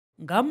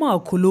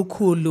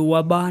Ngamakhulukhulu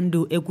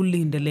wabantu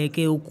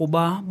ekulindeleke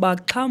ukuba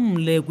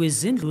baxhamle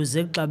kwizindlu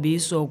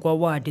zexabiso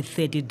kwaWadi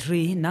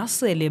 33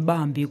 nasele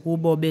bambi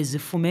kubo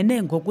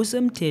bezifumene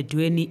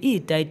ngokusemthethweni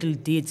ii-title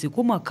deeds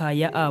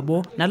kumakhaya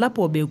abo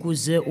nalapho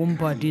bekuze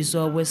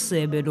umphathiswa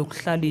wesebe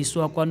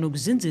lokuhlaliswa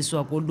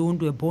kwanokuzinziswa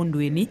koluntu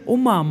ephondweni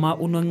uMama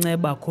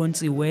uNonceba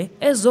Kontsiwe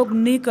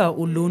ezokunika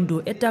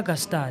uluntu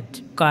eTarkastad.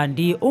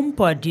 Kanti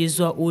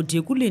umphathiswa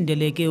uthi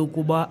kulindeleke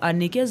ukuba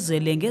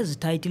anikezele ngezi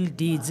title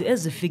deeds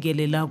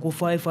ezifikelela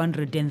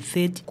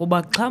ku-530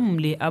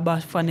 kubaxhamli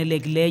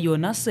abafanelekileyo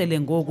nasele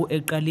ngoku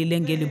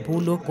eqalile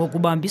ngeliphulo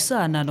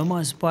ngokubambisana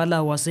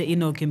nomasipala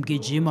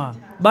wase-MEC.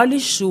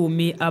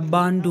 Balishumi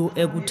abantu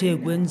ekuthe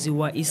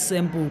kwenziwa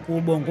isempu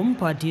kubo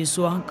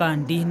ngumphathiswa,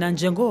 kanti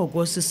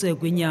nanjengoko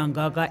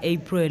sisekwinyanga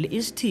ka-April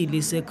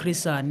isithili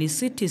seKrisani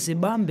sithi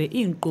sibambe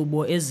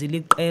iinkqubo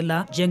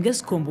eziliqela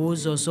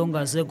njengesikhumbuzo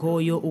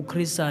songasekhoyo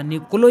uKrisani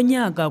kulo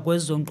nyaka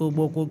kwezo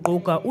nkqubo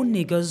kuquka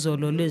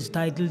unikezelo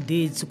lwezi-title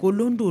deeds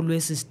kuluntu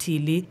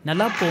lwesisithili,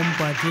 nalapho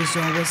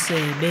umphathiswa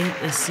wesebe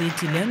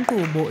esithi le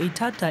nkqubo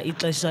ithatha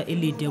ixesha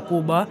elide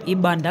kuba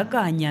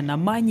ibandakanya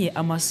namanye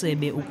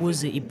amasebe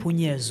ukuze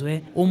iphunyezwe.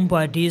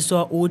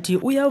 Umphathiswa uthi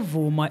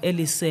uyavuma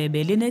eli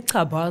sebe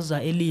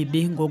linechaphaza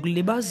elibi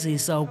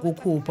ngokulibazisa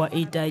ukukhupha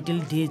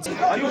ii-title deeds.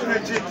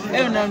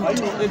 Eyona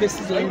nto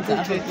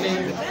ebesizoyenza apha kule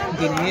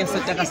ngingqi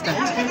yaseTarkastad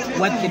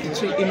Ward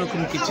 33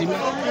 inokumgijima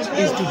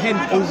is to hand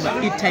over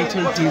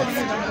ii-title deeds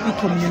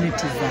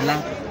kwii-communities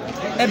zalapha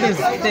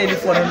ebezihleli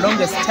for the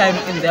longest time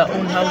in their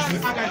own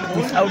houses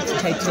without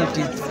title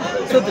deeds.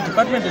 So the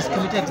department has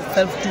committed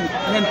itself to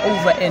hand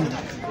over and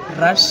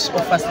rush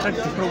or fast-track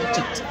the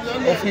project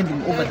of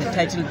handing over the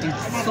title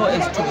deeds so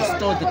as to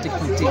restore the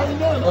dignity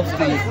of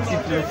the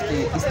people of the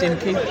Eastern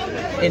Cape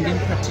and in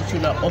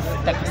particular of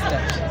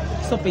Tarkastad.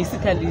 So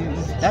basically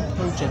that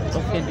project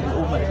of handing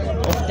over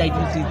of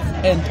title deeds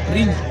and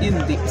bring in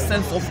the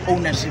sense of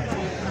ownership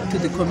to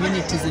the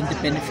communities and the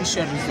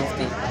beneficiaries of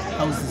the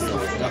houses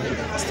of government.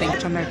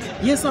 Thank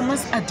you. Yes, I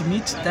must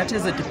admit that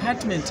as a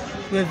department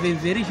we have a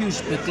very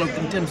huge backlog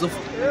in terms of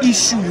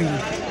issuing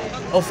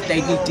of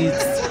title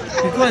deeds,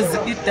 because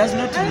it does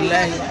not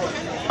rely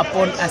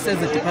upon us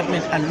as a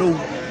department alone.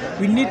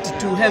 We need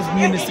to have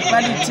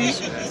municipality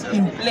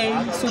in play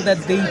so that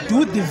they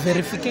do the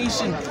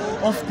verification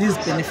of these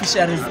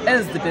beneficiaries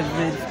as the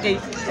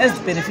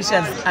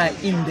beneficiaries are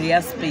in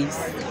their space.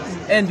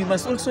 And we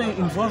must also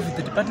involve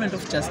the Department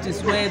of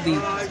Justice, where the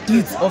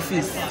deeds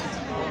office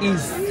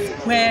is,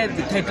 where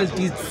the title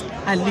deeds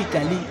are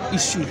legally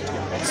issued.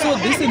 So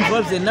this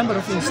involves a number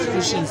of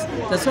institutions.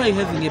 That's why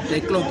we're having a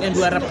backlog, and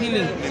we are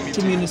appealing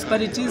to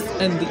municipalities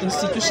and the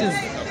institutions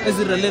as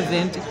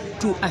relevant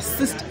to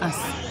assist us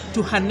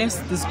to harness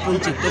this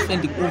project of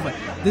handing over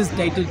these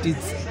title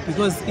deeds,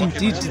 because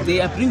indeed they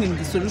are bringing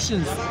the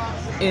solutions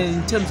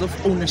in terms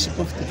of ownership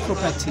of the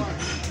property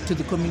to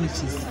the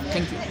communities.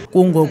 Thank you.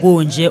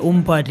 Kungokunje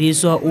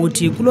umphathiswa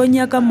uthi kulo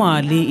nyaka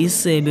mali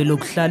isebe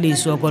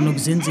lokuhlaliswa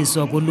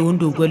kwanokuzinziswa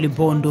koluntu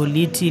kweliphondo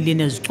lithi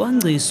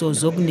linezicwangciso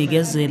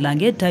zokunikezela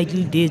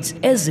nge-title deeds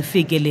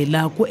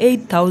ezifikelela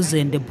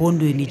ku-8,000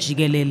 ephondweni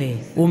jikelele.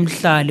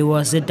 Umhlali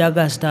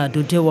waseTarkastad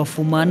uthe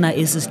wafumana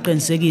esi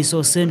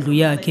siqinisekiso sendlu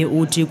yakhe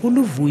uthi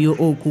kuluvuyo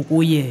oku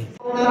kuye.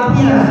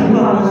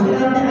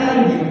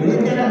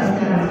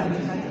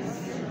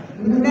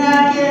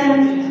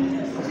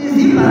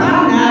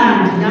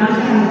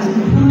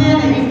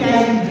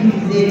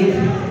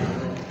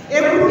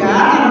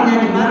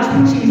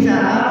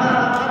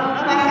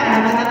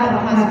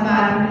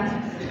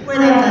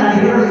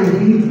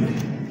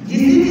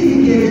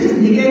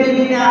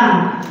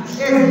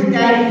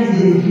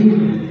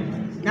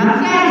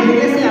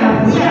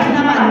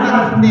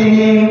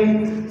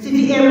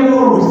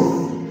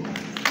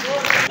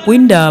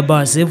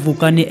 Kwindaba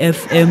zevukani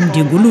FM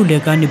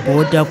ndingululekani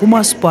Bhoda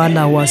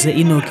kumasipala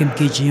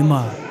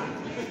wase-MEC.